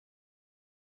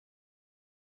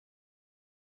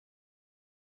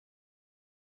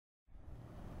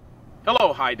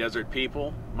Hello, High Desert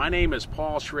people. My name is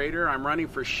Paul Schrader. I'm running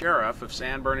for sheriff of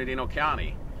San Bernardino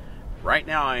County. Right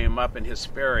now I am up in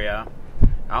Hesperia,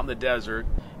 out in the desert,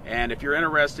 and if you're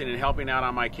interested in helping out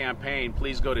on my campaign,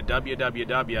 please go to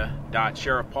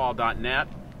www.sheriffpaul.net.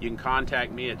 You can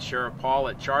contact me at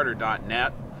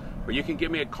sheriffpaul@charter.net, or you can give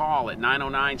me a call at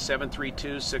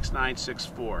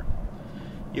 909-732-6964.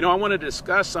 You know, I want to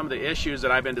discuss some of the issues that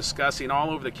I've been discussing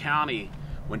all over the county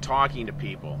when talking to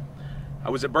people. I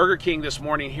was at Burger King this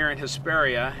morning here in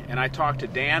Hesperia, and I talked to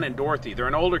Dan and Dorothy. They're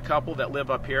an older couple that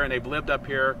live up here, and they've lived up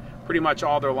here pretty much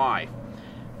all their life.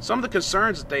 Some of the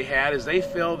concerns that they had is they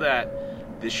feel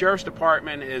that the Sheriff's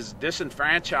Department has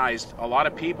disenfranchised a lot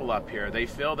of people up here. They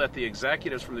feel that the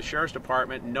executives from the Sheriff's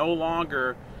Department no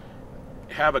longer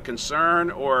have a concern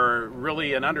or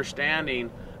really an understanding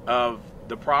of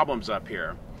the problems up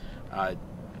here.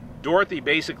 Dorothy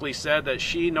basically said that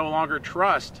she no longer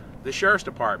trusts the Sheriff's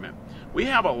Department. We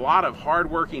have a lot of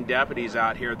hard-working deputies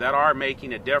out here that are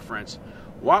making a difference.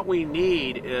 What we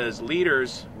need is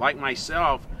leaders like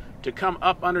myself to come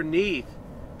up underneath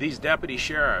these deputy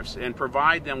sheriffs and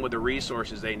provide them with the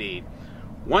resources they need.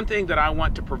 One thing that I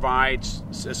want to provide,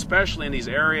 especially in these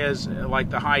areas like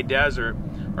the high desert,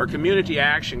 are community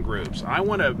action groups. I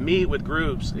want to meet with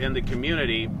groups in the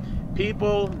community.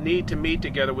 People need to meet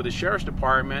together with the Sheriff's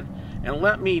Department and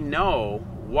let me know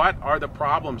what are the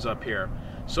problems up here,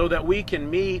 so that we can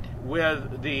meet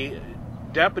with the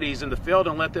deputies in the field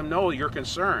and let them know your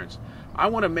concerns. I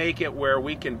want to make it where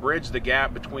we can bridge the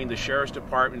gap between the Sheriff's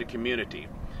Department and the community.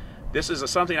 This is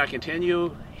something I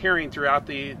continue hearing throughout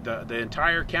the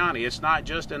entire county. It's not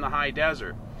just in the high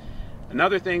desert.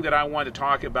 Another thing that I want to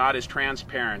talk about is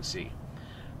transparency.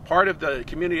 Part of the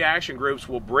community action groups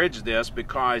will bridge this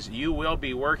because you will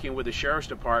be working with the Sheriff's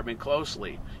Department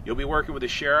closely. You'll be working with the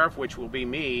sheriff, which will be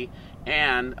me,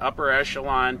 and upper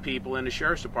echelon people in the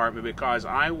Sheriff's Department, because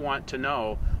I want to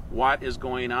know what is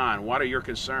going on, what are your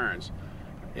concerns.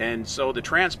 And so the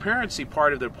transparency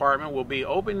part of the department will be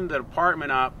opening the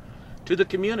department up to the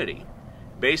community.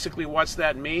 Basically, what's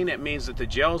that mean? It means that the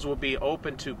jails will be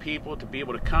open to people to be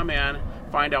able to come in,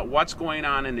 find out what's going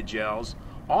on in the jails.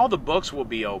 All the books will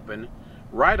be open.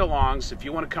 Ride-alongs, if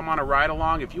you want to come on a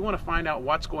ride-along, if you want to find out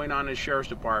what's going on in the Sheriff's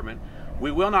Department,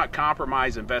 we will not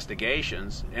compromise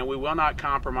investigations, and we will not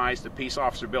compromise the Peace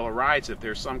Officer Bill of Rights if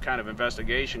there's some kind of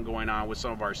investigation going on with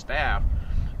some of our staff.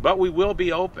 But we will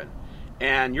be open,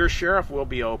 and your sheriff will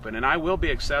be open, and I will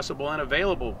be accessible and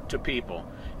available to people.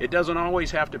 It doesn't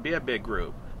always have to be a big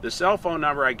group. The cell phone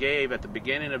number I gave at the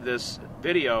beginning of this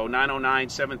video,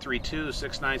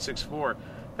 909-732-6964,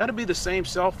 that'll be the same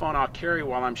cell phone I'll carry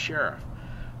while I'm sheriff.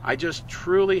 I just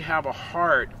truly have a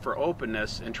heart for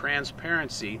openness and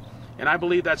transparency, and I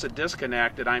believe that's a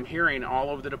disconnect that I'm hearing all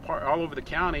over the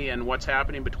county and what's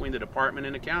happening between the department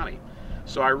and the county.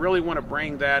 So I really want to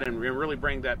bring that and really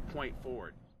bring that point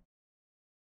forward.